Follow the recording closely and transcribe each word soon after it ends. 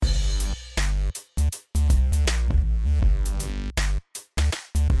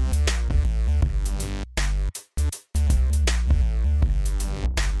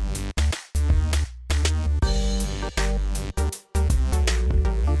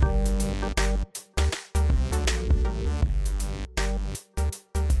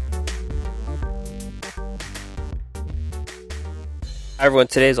Hi everyone,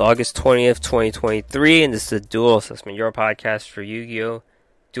 today is August 20th, 2023, and this is the Duel Assessment, your podcast for Yu-Gi-Oh!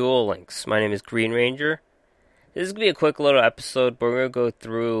 Duel Links. My name is Green Ranger. This is going to be a quick little episode, but we're going to go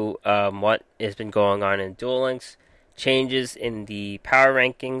through what has been going on in Duel Links, changes in the power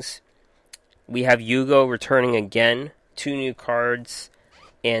rankings. We have Yugo returning again, 2 new cards,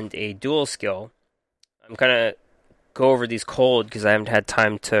 and a dual skill. I'm going to go over these cold because I haven't had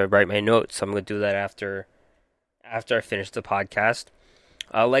time to write my notes, so I'm going to do that after I finish the podcast.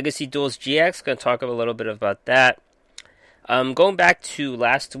 Legacy Duels GX, going to talk a little bit about that. Going back to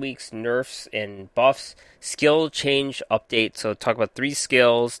last week's nerfs and buffs, skill change update. So talk about 3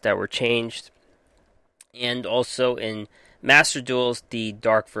 skills that were changed. And also in Master Duels, the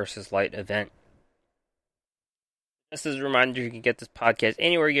Dark versus Light event. Just as a reminder, you can get this podcast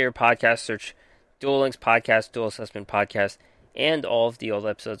anywhere you get your podcast. Search Duel Links Podcast, Duel Assessment Podcast, and all of the old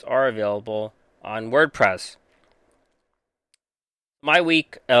episodes are available on WordPress. My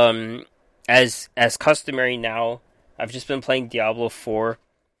week, as customary now, I've just been playing Diablo 4.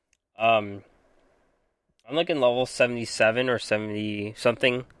 I'm like in level 77 or 70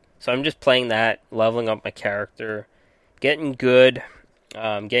 something, so I'm just playing that, leveling up my character, getting good,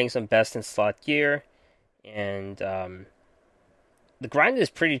 getting some best in slot gear, and the grind is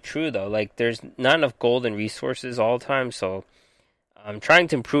pretty true though. Like there's not enough gold and resources all the time, so trying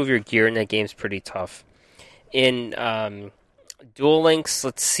to improve your gear in that game is pretty tough. In Duel Links,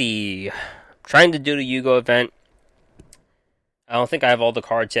 let's see. I'm trying to do the Yugo event. I don't think I have all the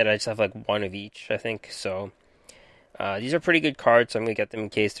cards yet. I just have like one of each, I think. So these are pretty good cards, so I'm going to get them in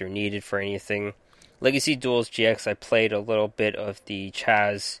case they're needed for anything. Legacy Duels GX, I played a little bit of the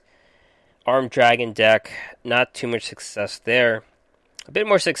Chaz Armed Dragon deck. Not too much success there. A bit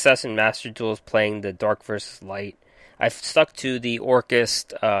more success in Master Duels playing the Dark versus Light. I've stuck to the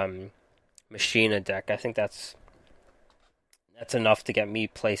Orchest Machina deck. I think that's enough to get me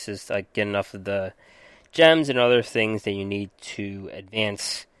places, like get enough of the gems and other things that you need to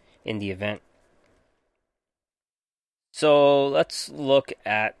advance in the event. So let's look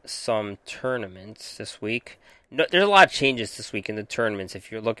at some tournaments this week. There's a lot of changes this week in the tournaments.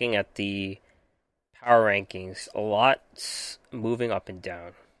 If you're looking at the power rankings, a lot's moving up and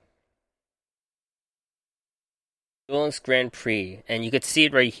down. Duel Links Grand Prix, and you can see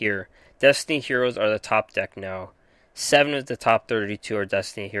it right here. Destiny Heroes are the top deck now. 7 of the top 32 are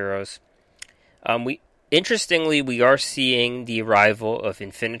Destiny Heroes. Interestingly, we are seeing the arrival of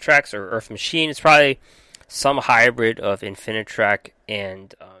Infinitrax or Earth Machine. It's probably some hybrid of Infinitrack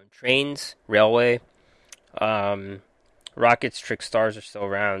and Trains, Railway. Rockets, Trick Stars are still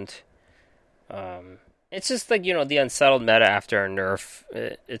around. It's just like, the unsettled meta after a nerf.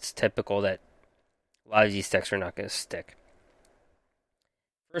 It's typical that a lot of these decks are not going to stick.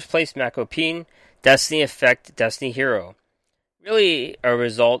 First place, Macopine. Destiny Effect, Destiny Hero. Really a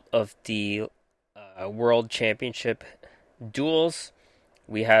result of the World Championship duels.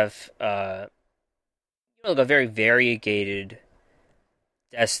 We have a very variegated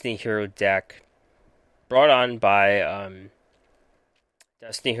Destiny Hero deck brought on by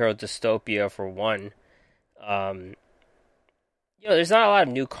Destiny Hero Dystopia for one. There's not a lot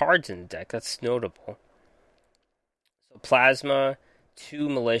of new cards in the deck. That's notable. So Plasma, 2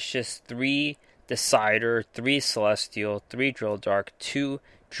 Malicious, 3 Decider, 3 Celestial, 3 Drill Dark, 2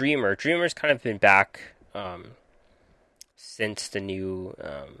 Dreamer. Dreamer's kind of been back since the new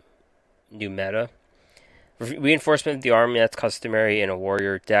meta. Reinforcement of the Army, that's customary in a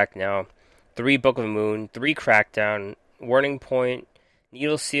Warrior deck now. 3 Book of the Moon, 3 Crackdown, Warning Point,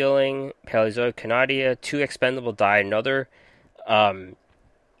 Needle Sealing, Paleozoic Canadia, 2 Expendable Die, another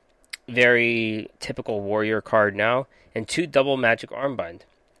very typical Warrior card now, and 2 Double Magic Armbind.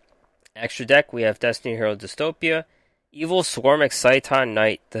 Extra deck, we have Destiny Hero Dystopia, Evil Swarm Exciton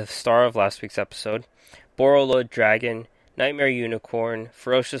Knight, the star of last week's episode, Borreload Dragon, Nightmare Unicorn,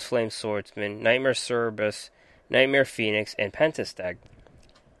 Ferocious Flame Swordsman, Nightmare Cerberus, Nightmare Phoenix, and Pentastag.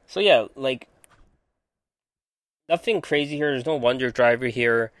 So yeah, like, nothing crazy here, there's no Wonder Driver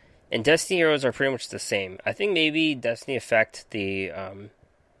here, and Destiny Heroes are pretty much the same. I think maybe Destiny Effect, the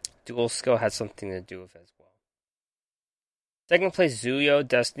dual skill, has something to do with it as well. Second place, Zuyo,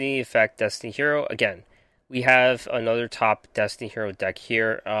 Destiny Effect, Destiny Hero. Again, we have another top Destiny Hero deck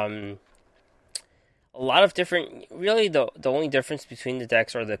here. A lot of different... Really, the only difference between the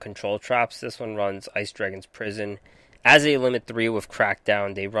decks are the control traps. This one runs Ice Dragon's Prison. As a limit 3 with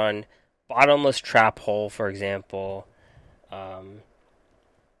Crackdown, they run Bottomless Trap Hole, for example. Not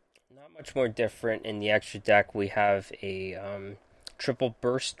much more different. In the extra deck, we have a Triple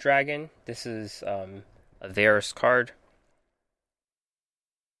Burst Dragon. This is a Varus card.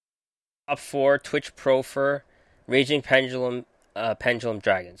 Top 4, Twitch Profer, Raging Pendulum, Pendulum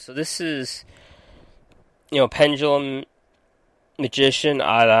Dragon. So this is, Pendulum Magician,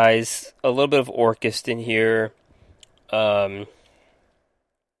 Odd Eyes, a little bit of Orcust in here. Um,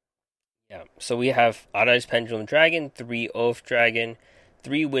 yeah, so we have Odd Eyes Pendulum Dragon, 3 Oath Dragon,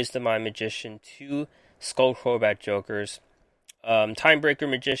 3 Wisdom Eye Magician, 2 Skull Crobat Jokers, Timebreaker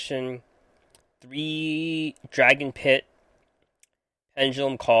Magician, 3 Dragon Pit,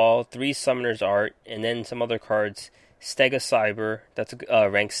 Pendulum Call, 3 Summoner's Art, and then some other cards. Stega Cyber, that's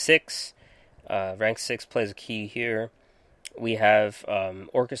rank 6. Rank 6 plays a key here. We have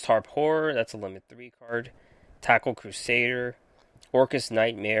Orcust Harp Horror, that's a limit 3 card. Tackle Crusader, Orcust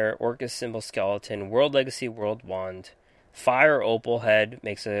Nightmare, Orcust Symbol Skeleton, World Legacy World Wand. Fire Opalhead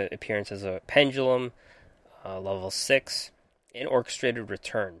makes an appearance as a Pendulum, level 6. And Orchestrated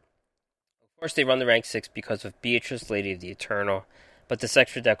Return. Of course, they run the rank 6 because of Beatrice, Lady of the Eternal. But this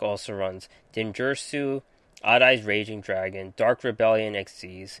extra deck also runs Dinjursu, Odd Eyes Raging Dragon, Dark Rebellion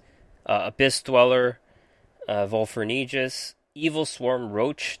Xyz, Abyss Dweller, Volfernegus, Evil Swarm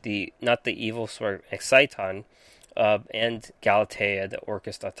Roach, not the Evil Swarm Exciton, and Galatea, the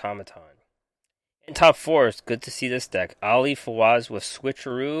Orcust Automaton. In top 4, it's good to see this deck. Ali Fawaz with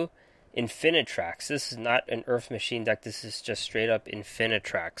Switcheroo, Infinitrax. This is not an Earth Machine deck, this is just straight up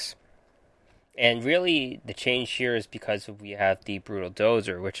Infinitrax. And really, the change here is because we have the Brutal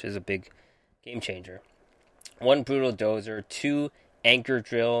Dozer, which is a big game changer. 1 Brutal Dozer, 2 Anchor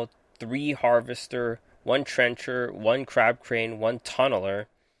Drill, 3 Harvester, 1 Trencher, 1 Crab Crane, 1 Tunneler,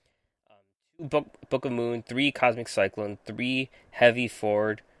 2 Book of Moon, 3 Cosmic Cyclone, 3 Heavy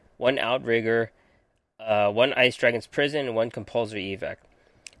Ford, 1 Outrigger, 1 Ice Dragon's Prison, and 1 Compulsory Evac.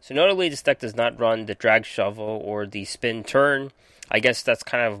 So notably, this deck does not run the Drag Shovel or the Spin Turn. I guess that's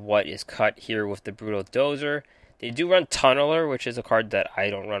kind of what is cut here with the Brutal Dozer. They do run Tunneler, which is a card that I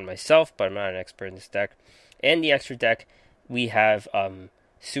don't run myself, but I'm not an expert in this deck. And the extra deck, we have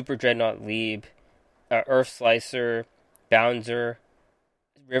Super Dreadnought Leeb, Earth Slicer, Bouncer,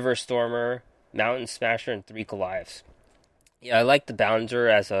 River Stormer, Mountain Smasher, and 3 Goliaths. Yeah, I like the Bouncer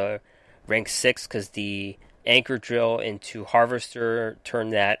as a rank 6 because the Anchor Drill into Harvester turn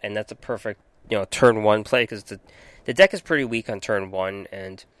that, and that's a perfect turn 1 play because the deck is pretty weak on turn 1,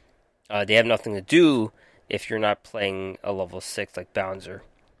 and they have nothing to do if you're not playing a level 6 like Bouncer.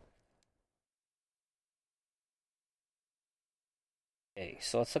 Okay,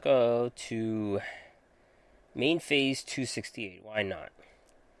 so let's go to main phase 268. Why not?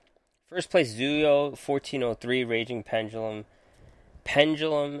 First place, Zuyo, 1403, Raging Pendulum,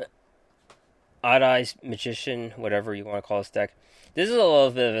 Odd Eyes Magician, whatever you want to call this deck. This is a little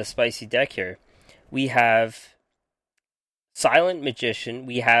bit of a spicy deck here. We have Silent Magician,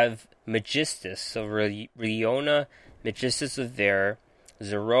 we have Magistus, so Riona, Magistus of Vare,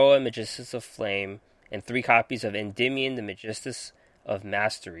 Zeroa, Magistus of Flame, and 3 copies of Endymion, the Magistus of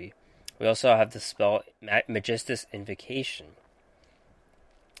Mastery. We also have the spell Magistus Invocation.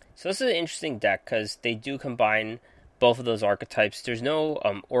 So this is an interesting deck because they do combine both of those archetypes. There's no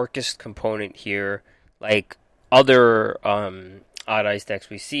Orcust component here like other Odd Eyes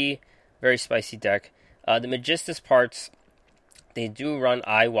decks we see. Very spicy deck. The Magistus parts, they do run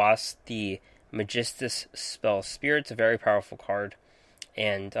Iwas, the Magistus Spell Spirit. It's a very powerful card.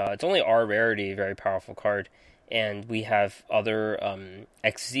 And it's only R rarity, a very powerful card. And we have other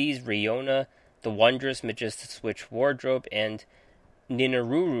Xyz, Riona, the Wondrous Magistus Witch Wardrobe, and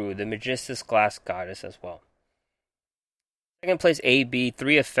Ninaruru, the Magistus Glass Goddess as well. Second place, AB,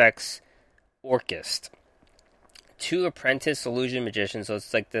 3 effects, Orcust. 2 Apprentice Illusion Magician, so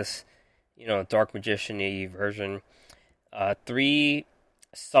it's like this, Dark Magician-y version. 3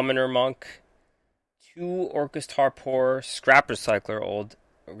 Summoner Monk. 2 Orcust Harp Horror, Scrap Recycler, Old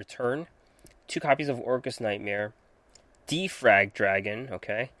Return. 2 copies of Orcust Nightmare, Defrag Dragon,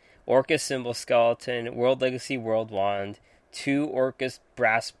 okay, Orcust Symbol Skeleton, World Legacy World Wand, 2 Orcust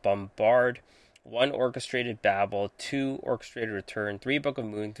Brass Bombard, 1 Orchestrated Babble, 2 Orchestrated Return, 3 Book of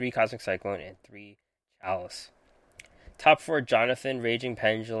Moon, 3 Cosmic Cyclone, and 3 Chalice. Top 4, Jonathan, Raging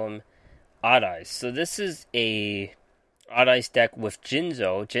Pendulum, Odd Eyes. So this is a Odd Eyes deck with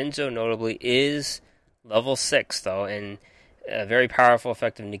Jinzo. Jinzo notably is level 6 though, and a very powerful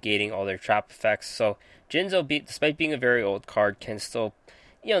effect of negating all their trap effects. So Jinzo, despite being a very old card, can still,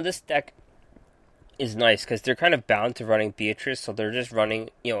 this deck is nice because they're kind of bound to running Beatrice, so they're just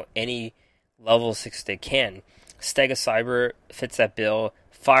running, any level 6 they can. Stega Cyber fits that bill.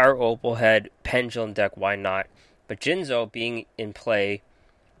 Fire Opalhead, Pendulum deck, why not? But Jinzo being in play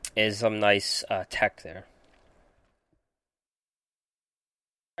is some nice tech there.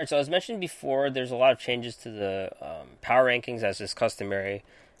 Alright, so as mentioned before, there's a lot of changes to the power rankings as is customary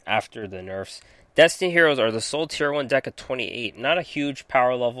after the nerfs. Destiny Heroes are the sole tier 1 deck at 28. Not a huge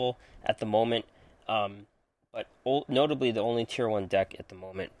power level at the moment, um, but notably the only tier 1 deck at the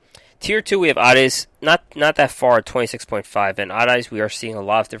moment. Tier 2, we have Odd Eyes, not that far at 26.5, and Odd Eyes, we are seeing a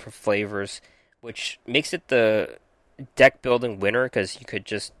lot of different flavors, which makes it the deck building winner because you could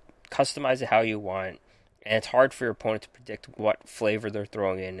just customize it how you want, and it's hard for your opponent to predict what flavor they're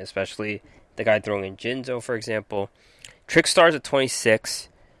throwing in, especially the guy throwing in Jinzo, for example. Trickstars at 26.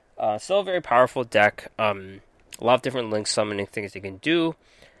 Still a very powerful deck. A lot of different link summoning things they can do.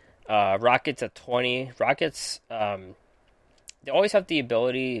 Rockets at 20. Rockets, they always have the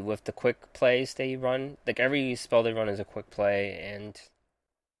ability with the quick plays they run. Like every spell they run is a quick play, and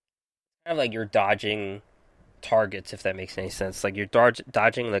kind of like you're dodging targets, if that makes any sense. Like you're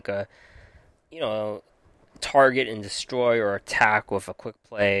dodging like a, you know, target and destroy or attack with a quick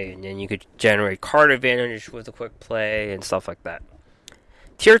play, and then you could generate card advantage with a quick play and stuff like that.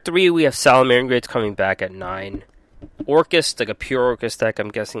 Tier 3, we have Salamangreats coming back at 9. Orcus, like a pure Orcus deck, I'm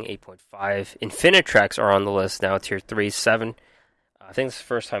guessing 8.5. Infinitrax are on the list now, Tier 3, 7. I think it's the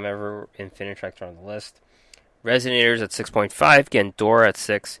first time ever Infinitrax are on the list. Resonators at 6.5. Again, Dora at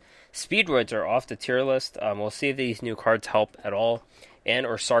 6. Speedroids are off the tier list. We'll see if these new cards help at all. And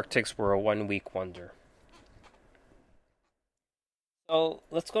or Sarctics were a 1 week wonder. So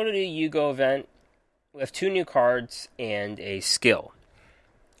let's go to the Yugo event. We have 2 new cards and a skill.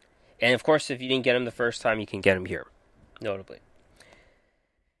 And of course, if you didn't get them the first time, you can get them here, notably.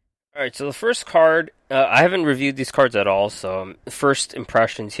 Alright, so the first card, I haven't reviewed these cards at all, so first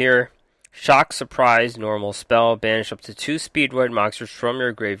impressions here. Shock, Surprise, normal spell, banish up to 2 Speedroid monsters from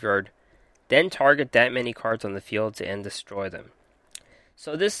your graveyard, then target that many cards on the field and destroy them.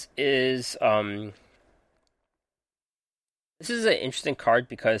 So this is an interesting card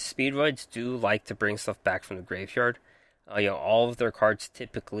because Speedroids do like to bring stuff back from the graveyard. All of their cards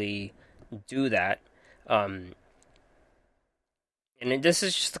typically do that. And this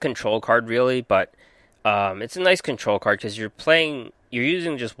is just a control card, really, but it's a nice control card because you're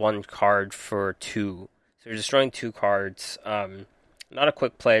using just 1 card for 2. So you're destroying 2 cards. Not a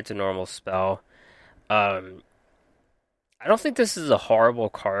quick play, it's a normal spell. I don't think this is a horrible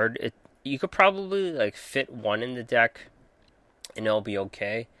card. You could probably fit 1 in the deck and it'll be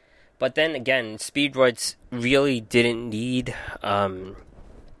okay. But then again, Speedroids really didn't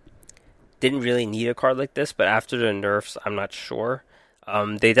really need a card like this, but after the nerfs, I'm not sure.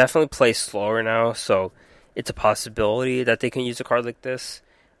 They definitely play slower now, so it's a possibility that they can use a card like this.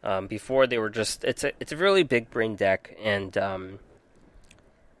 Before they were just it's a really big brain deck, and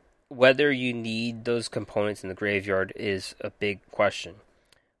whether you need those components in the graveyard is a big question.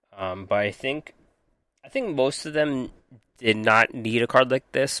 But I think most of them did not need a card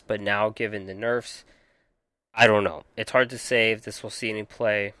like this, but now given the nerfs, I don't know. It's hard to say if this will see any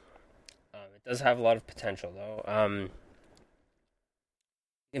play. It does have a lot of potential, though.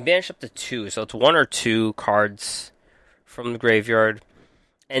 You can banish up to 2, so it's 1 or 2 cards from the graveyard.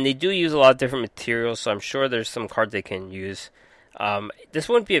 And they do use a lot of different materials, so I'm sure there's some cards they can use. This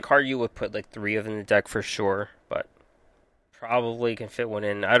wouldn't be a card you would put 3 of in the deck for sure, but probably can fit 1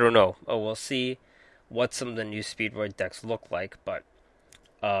 in. I don't know. We'll see what some of the new Speedroid decks look like, but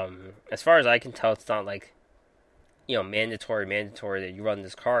as far as I can tell, it's not mandatory that you run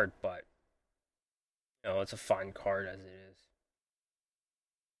this card, but it's a fine card as it is.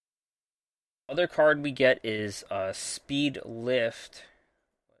 Other card we get is Speed Lift.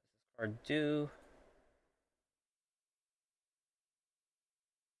 What does this card do?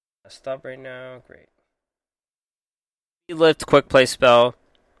 Stop right now. Great. Speed Lift, quick play spell.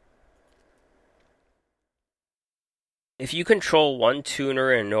 If you control 1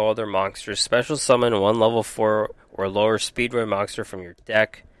 tuner and no other monsters, special summon 1 level 4 or lower Speedroid monster from your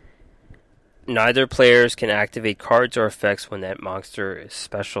deck. Neither players can activate cards or effects when that monster is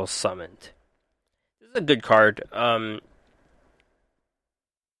special summoned. This is a good card. I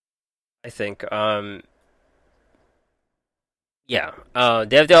think. Yeah.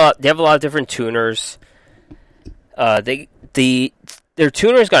 They have a lot of different tuners. Their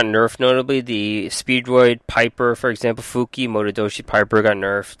tuners got nerfed, notably the Speedroid Piper, for example, Fuki Motodoshi Piper got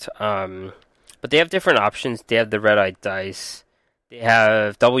nerfed. But they have different options. They have the Red-Eyed Dice. They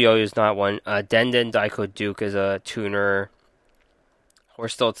have Double Yo-Yo is not one. Denden Daiko Duke is a tuner.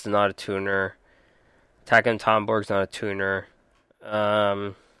 Horse Stoltz is not a tuner. Taken Tomborg is not a tuner.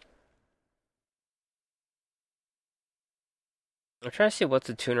 I'm trying to see what's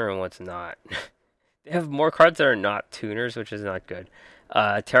a tuner and what's not. They have more cards that are not tuners, which is not good.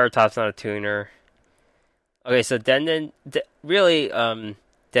 Terratop's not a tuner. Okay, so Denden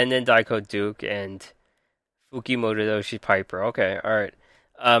Daiko Duke and Fuki Motodoshi Piper. Okay, alright.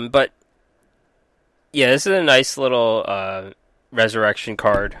 But Yeah, this is a nice little resurrection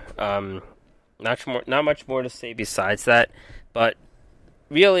card. Not much more to say besides that, but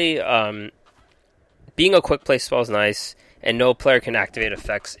really, being a quick play spell is nice, and no player can activate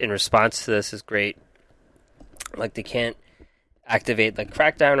effects in response to this is great. Like they can't activate like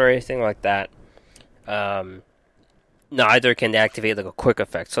Crackdown or anything like that. Um, Neither can they activate like a quick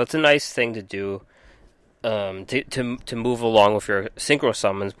effect, so it's a nice thing to do. To move along with your synchro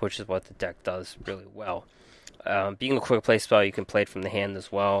summons, which is what the deck does really well. Being a quick play spell, you can play it from the hand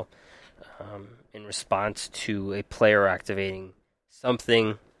as well, in response to a player activating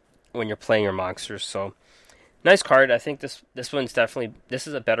something when you're playing your monsters. So nice card. I think this one's definitely this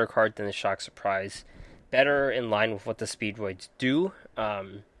is a better card than the Shock Surprise. Better in line with what the Speedroids do.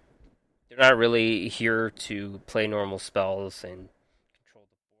 They're not really here to play normal spells and control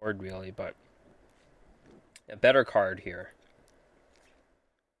the board really, but a better card here.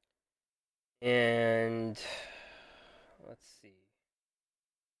 And let's see.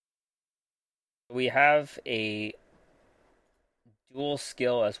 We have a dual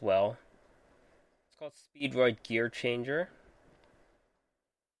skill as well. It's called Speedroid Gear Changer.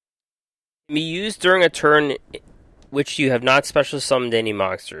 Can be used during a turn which you have not special summoned any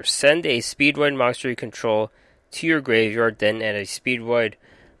monster. Send a Speedroid monster you control to your graveyard, then add a Speedroid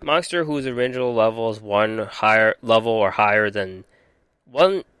monster whose original level is one higher level or higher than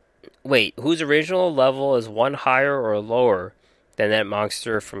one. Wait, whose original level is one higher or lower than that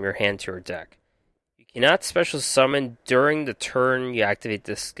monster from your hand to your deck. You cannot special summon during the turn you activate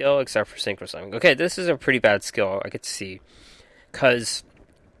this skill, except for Synchro Summoning. Okay, this is a pretty bad skill, I could see. Because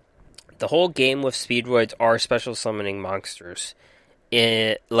the whole game with Speedroids are special summoning monsters.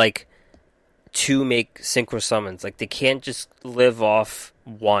 Like, to make Synchro Summons. Like, they can't just live off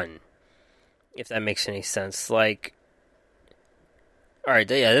one, if that makes any sense. Like, alright,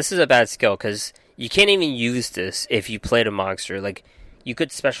 yeah, this is a bad skill, because you can't even use this if you played a monster. Like, you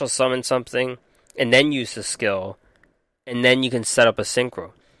could special summon something, and then use the skill, and then you can set up a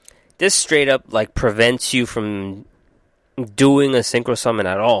synchro. This straight up like prevents you from doing a synchro summon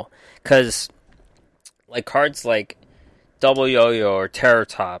at all, because like cards like Double Yo-Yo or Terror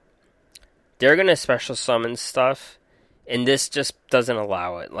Top, they're gonna special summon stuff, and this just doesn't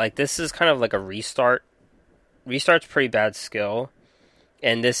allow it. Like this is kind of like a restart. Restart's pretty bad skill,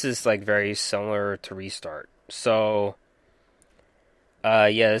 and this is like very similar to restart. So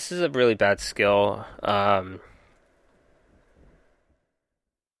yeah, this is a really bad skill. I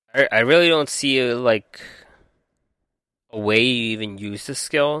really don't see like a way you even use this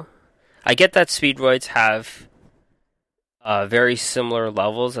skill. I get that Speedroids have very similar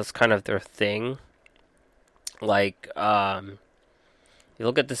levels. That's kind of their thing. Like, you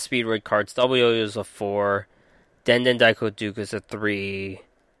look at the Speedroid cards. W is a 4. Denden Daiko Duke is a 3.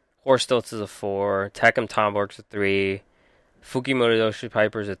 Horse Stilts is a 4. Tekken Tomborg's a 3. Fukimoto Doshi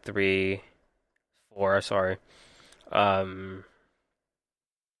Piper's a 3. 4, sorry. Um,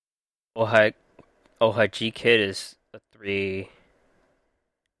 Ohaji Kid is a 3.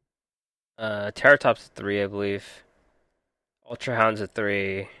 Terratop's a 3, I believe. Ultra Hound's a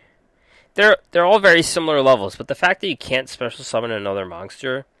 3. They're all very similar levels, but the fact that you can't special summon another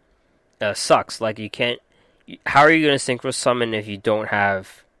monster sucks. Like you can't. How are you going to synchro summon if you don't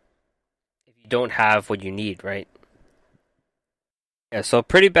have what you need, right? Yeah, so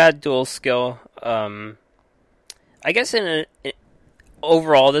pretty bad dual skill. I guess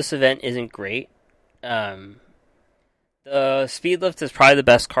overall this event isn't great. Um, the Speed Lift is probably the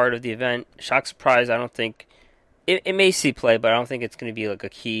best card of the event. Shock Surprise, I don't think it may see play, but I don't think it's going to be like a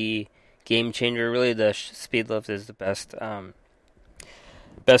key game changer. Really, the Speed Lift is the best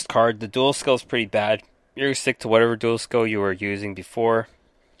card. The dual skill is pretty bad. You're going to stick to whatever dual skill you were using before.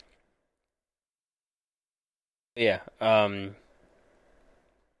 Yeah.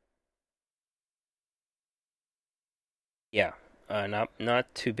 Yeah.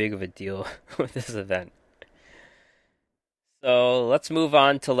 Not too big of a deal with this event. So let's move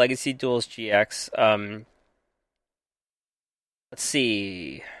on to Legacy Duels GX. Let's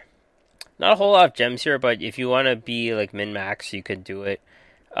see. Not a whole lot of gems here, but if you want to be like min max, you could do it.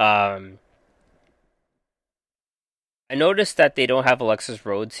 Um, I noticed that they don't have Alexis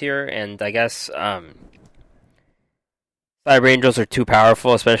Rhodes here, and I guess Cyber Angels are too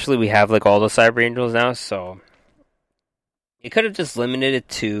powerful. Especially we have like all the Cyber Angels now, so you could have just limited it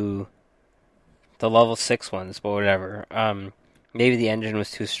to the level 6 ones, but whatever. Maybe the engine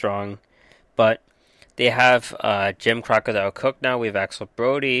was too strong, but they have Jim Crocodile Cook now. We have Axel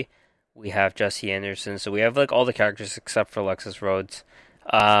Brody. We have Jesse Anderson. So we have like all the characters except for Alexis Rhodes.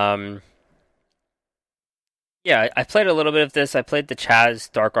 Yeah, I played a little bit of this. I played the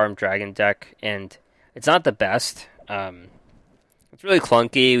Chaz Dark Arm Dragon deck, and It's not the best. It's really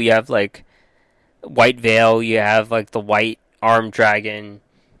clunky. You have like White Veil. You have like the White Arm Dragon.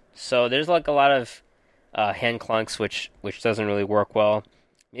 So there's like a lot of hand clunks, which doesn't really work well.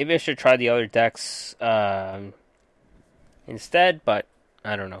 Maybe I should try the other decks instead, but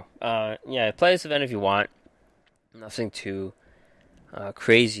I don't know. Yeah, play this event if you want. Nothing too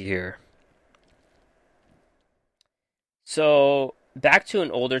crazy here. So back to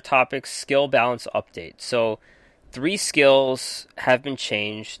an older topic, skill balance update. So three skills have been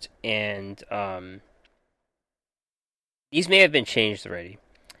changed, and these may have been changed already.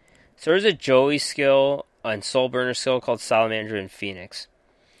 So there's a Joey skill and Soul Burner skill called Salamander and Phoenix,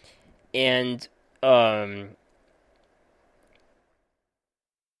 and now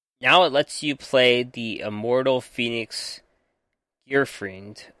it lets you play the Immortal Phoenix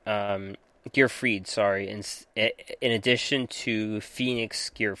Gearfried, Gearfried, sorry, in addition to Phoenix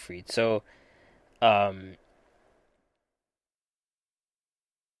Gearfried. So um,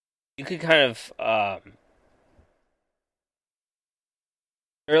 you could kind of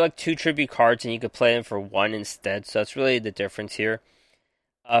there are like two tribute cards, and you could play them for one instead. So that's really the difference here.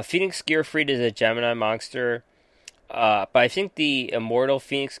 Phoenix Gearfried is a Gemini monster, but I think the Immortal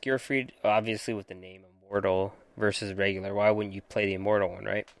Phoenix Gearfried, obviously with the name Immortal versus regular, why wouldn't you play the Immortal one,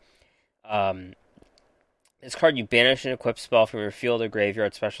 right? Um, this card, you banish an equip spell from your field or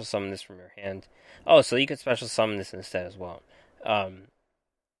graveyard, special summon this from your hand. Oh, so you could special summon this instead as well. At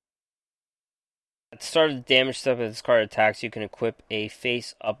the start of the damage step, if this card attacks, you can equip a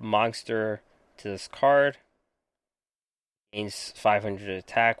face-up monster to this card. Gains 500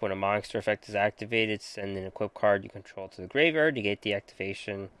 attack. When a monster effect is activated, send an equip card you control to the graveyard to get the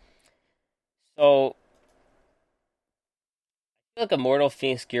activation. So, I feel like Immortal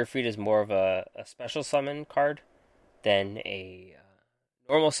Phoenix Gearfried is more of a special summon card than a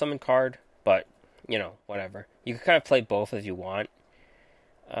normal summon card, but, you know, whatever. You can kind of play both if you want.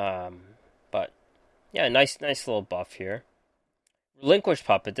 But yeah, nice little buff here. Relinquish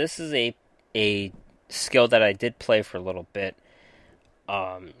Puppet. This is a skill that I did play for a little bit.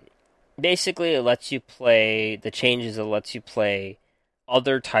 Basically, it lets you play the changes. It lets you play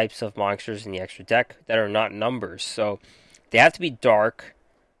other types of monsters in the extra deck that are not numbers. So they have to be dark,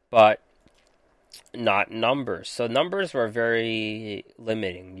 but not numbers. So numbers were very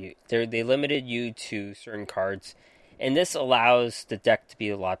limiting. They limited you to certain cards, and this allows the deck to be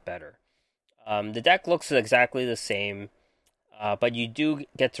a lot better. The deck looks exactly the same, but you do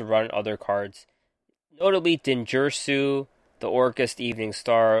get to run other cards. Notably, Dinjursu, the Orcust Evening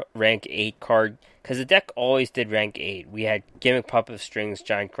Star, rank 8 card, because the deck always did rank 8. We had Gimmick Puppet of Strings,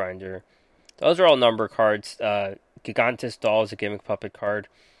 Giant Grinder. Those are all number cards. Gigantus Doll is a Gimmick Puppet card.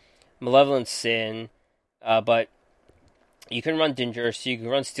 Malevolent Sin, but you can run Dinjursu, you can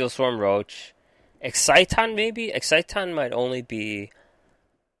run Steel Swarm Roach. Exciton, maybe? Exciton might only be...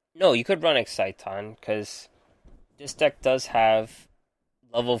 No, you could run Exciton, because this deck does have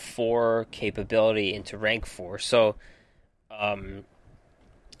level 4 capability into rank 4. So,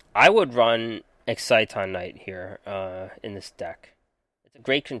 I would run Exciton Knight here in this deck. It's a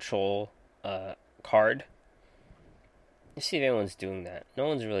great control card. Let's see if anyone's doing that. No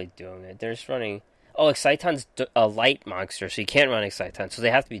one's really doing it. They're just running... Oh, Exciton's a light monster, so you can't run Exciton. So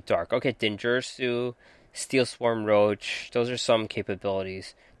they have to be dark. Okay, Dinjursu, Steel Swarm Roach. Those are some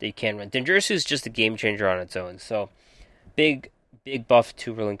capabilities that you can run. Dinjursu is just a game changer on its own. So, big buff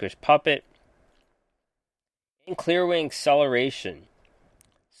to Relinquish Puppet. And Clearwing Acceleration.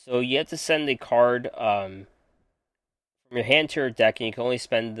 So you have to send a card from your hand to your deck, and you can only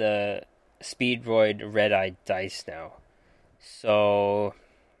spend the Speedroid Red-Eye dice now. So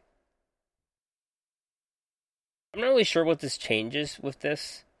I'm not really sure what this changes with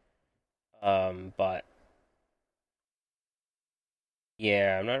this. But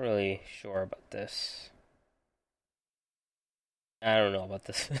yeah, I'm not really sure about this. I don't know about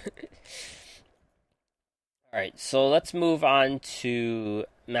this. Alright, so let's move on to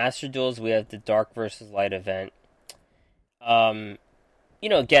Master Duels. We have the Dark versus Light event.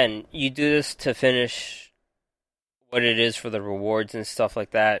 Again, you do this to finish what it is for the rewards and stuff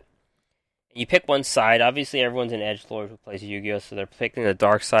like that. You pick one side. Obviously, everyone's an edgelord who plays Yu-Gi-Oh, so they're picking the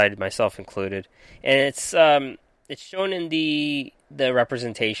dark side, myself included. And it's shown in the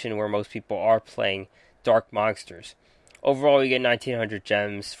representation where most people are playing dark monsters. Overall, you get 1,900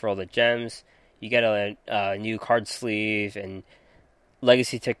 gems for all the gems. You get a new card sleeve and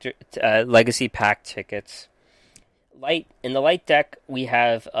legacy pack tickets. In the light deck, we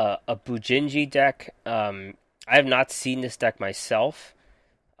have a Bujinji deck. I have not seen this deck myself,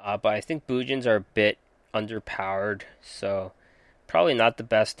 but I think Bujins are a bit underpowered, so probably not the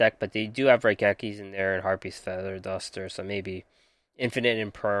best deck, but they do have Raigekis in there and Harpy's Feather Duster, so maybe Infinite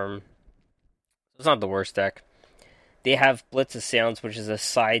and Perm. It's not the worst deck. They have Blitz of Sounds, which is a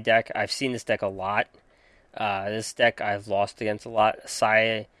Psy deck. I've seen this deck a lot. This deck I've lost against a lot.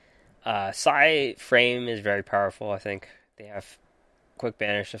 Psy Frame is very powerful, I think. They have quick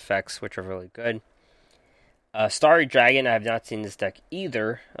banish effects, which are really good. Starry Dragon, I have not seen this deck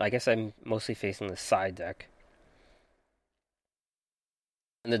either. I guess I'm mostly facing the Psy deck.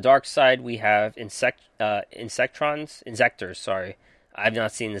 On the dark side, we have Insectors, sorry. I've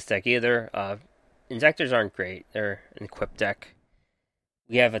not seen this deck either. Insectors aren't great. They're an equipped deck.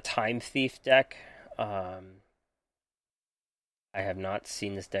 We have a Time Thief deck. I have not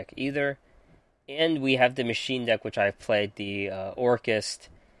seen this deck either. And we have the Machine deck, which I've played, the Orchist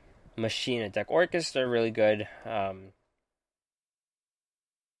Machina deck. Orchists are really good.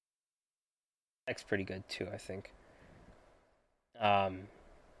 Deck's pretty good too, I think.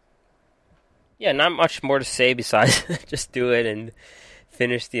 Yeah, not much more to say besides just do it and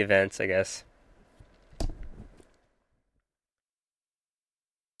finish the events, I guess.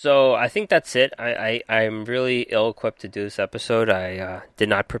 So I think that's it. I'm really ill-equipped to do this episode. I did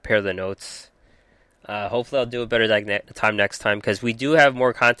not prepare the notes. Hopefully I'll do a better time next time, because we do have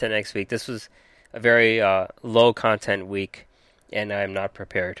more content next week. This was a very low-content week, and I'm not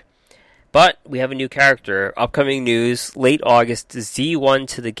prepared. But we have a new character. Upcoming news, late August, Z1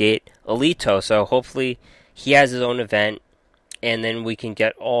 to the Gate, Alito. So hopefully he has his own event, and then we can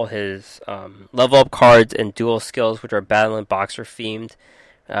get all his level up cards and dual skills, which are battle and boxer themed.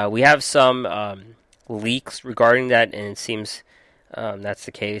 We have some leaks regarding that, and it seems that's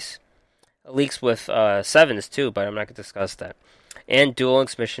the case. Leaks with sevens too, but I'm not going to discuss that. And Duel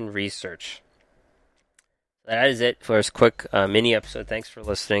Links mission research. That is it for this quick mini episode. Thanks for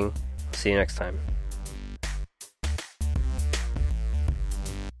listening. See you next time.